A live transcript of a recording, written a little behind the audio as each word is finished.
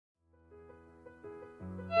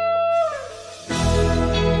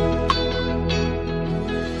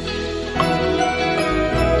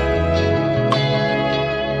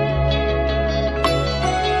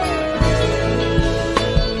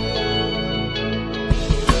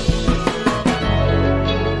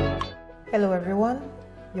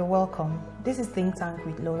You're welcome. This is Think Tank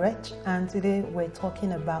with Laureche, and today we're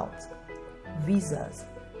talking about visas.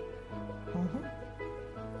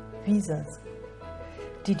 Visas.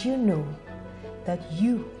 Did you know that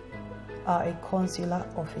you are a consular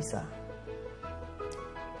officer?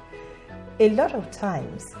 A lot of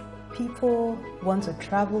times, people want to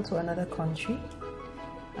travel to another country,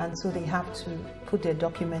 and so they have to put their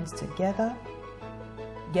documents together,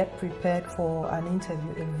 get prepared for an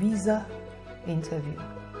interview, a visa interview,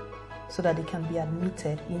 so that they can be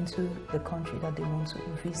admitted into the country that they want to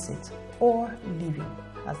visit or live in,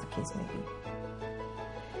 as the case may be.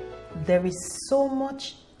 There is so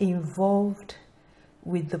much involved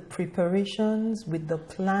with the preparations, with the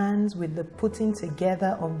plans, with the putting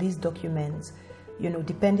together of these documents,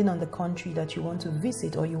 depending on the country that you want to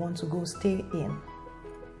visit or you want to go stay in.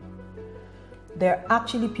 There are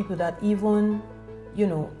actually people that even,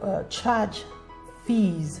 charge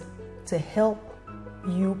fees to help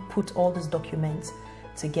you put all these documents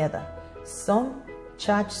together. Some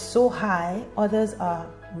charge so high, others are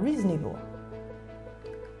reasonable.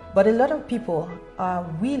 But a lot of people are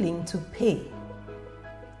willing to pay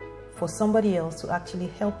for somebody else to actually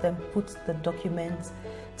help them put the documents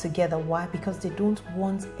together. Why? Because they don't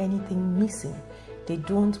want anything missing. They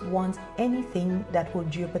don't want anything that will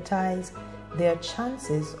jeopardize their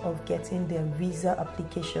chances of getting their visa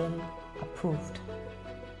application approved.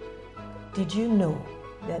 Did you know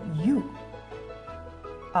that you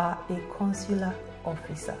are a consular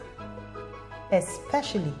officer,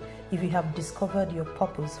 especially if you have discovered your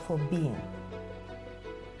purpose for being?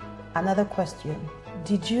 Another question,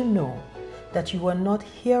 did you know that you were not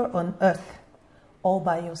here on earth all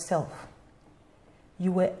by yourself?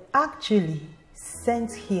 You were actually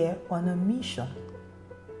sent here on a mission.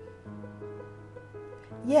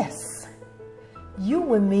 Yes, you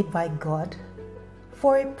were made by God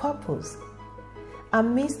for a purpose.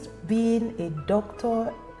 Amidst being a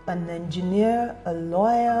doctor, an engineer, a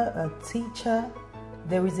lawyer, a teacher,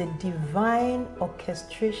 there is a divine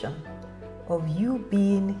orchestration of you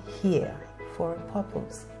being here for a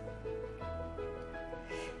purpose.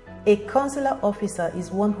 A consular officer is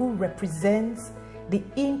one who represents the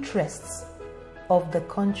interests of the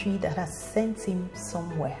country that has sent him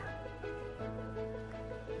somewhere.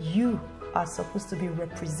 You are supposed to be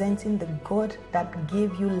representing the God that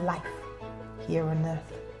gave you life here on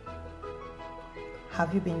earth.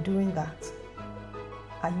 Have you been doing that?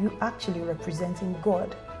 Are you actually representing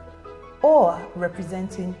God or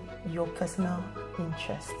representing your personal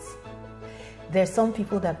interests? There are some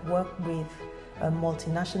people that work with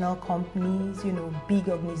multinational companies, big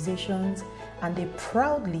organizations, and they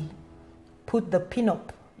proudly put the pin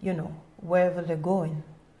up, wherever they're going.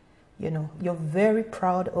 You're very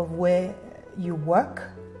proud of where you work.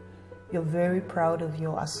 You're very proud of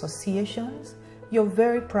your associations. You're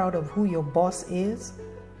very proud of who your boss is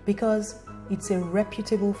because it's a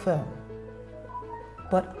reputable firm.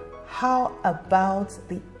 But how about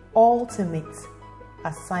the ultimate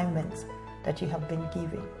assignment that you have been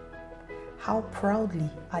given? How proudly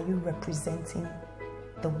are you representing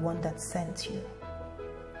the one that sent you?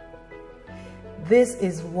 This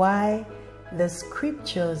is why the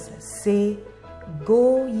scriptures say,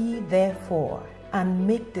 "Go ye therefore and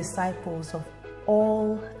make disciples of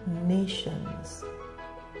all nations."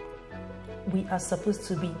 We are supposed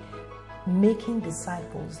to be making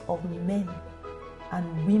disciples of men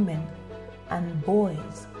and women and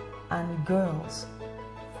boys and girls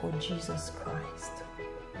for Jesus Christ.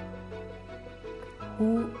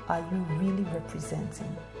 Who are you really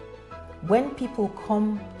representing? When people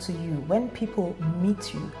come to you, when people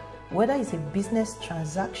meet you, whether it's a business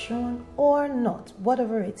transaction or not,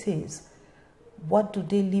 whatever it is, what do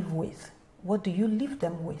they live with? What do you leave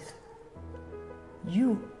them with?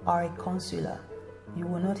 You are a consular. You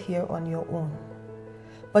were not here on your own.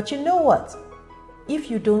 But you know what? If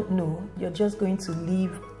you don't know, you're just going to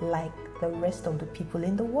live like the rest of the people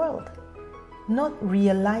in the world, not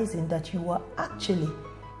realizing that you are actually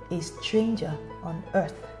a stranger on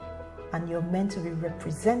earth and you're meant to be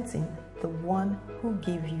representing the one who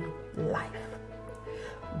gave you life.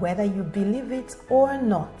 Whether you believe it or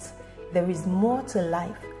not, there is more to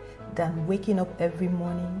life than waking up every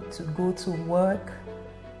morning to go to work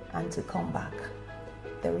and to come back.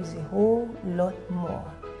 There is a whole lot more.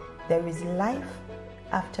 There is life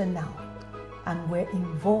after now, and we're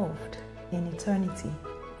involved in eternity,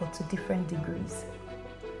 but to different degrees.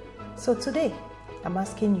 So today, I'm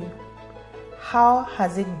asking you, how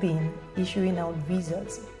has it been issuing out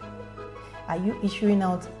visas? Are you issuing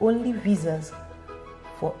out only visas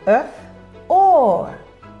for Earth, or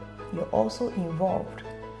you're also involved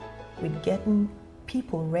with getting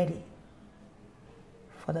people ready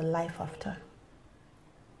for the life after.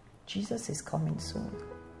 Jesus is coming soon.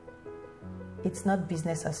 It's not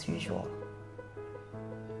business as usual.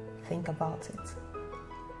 Think about it.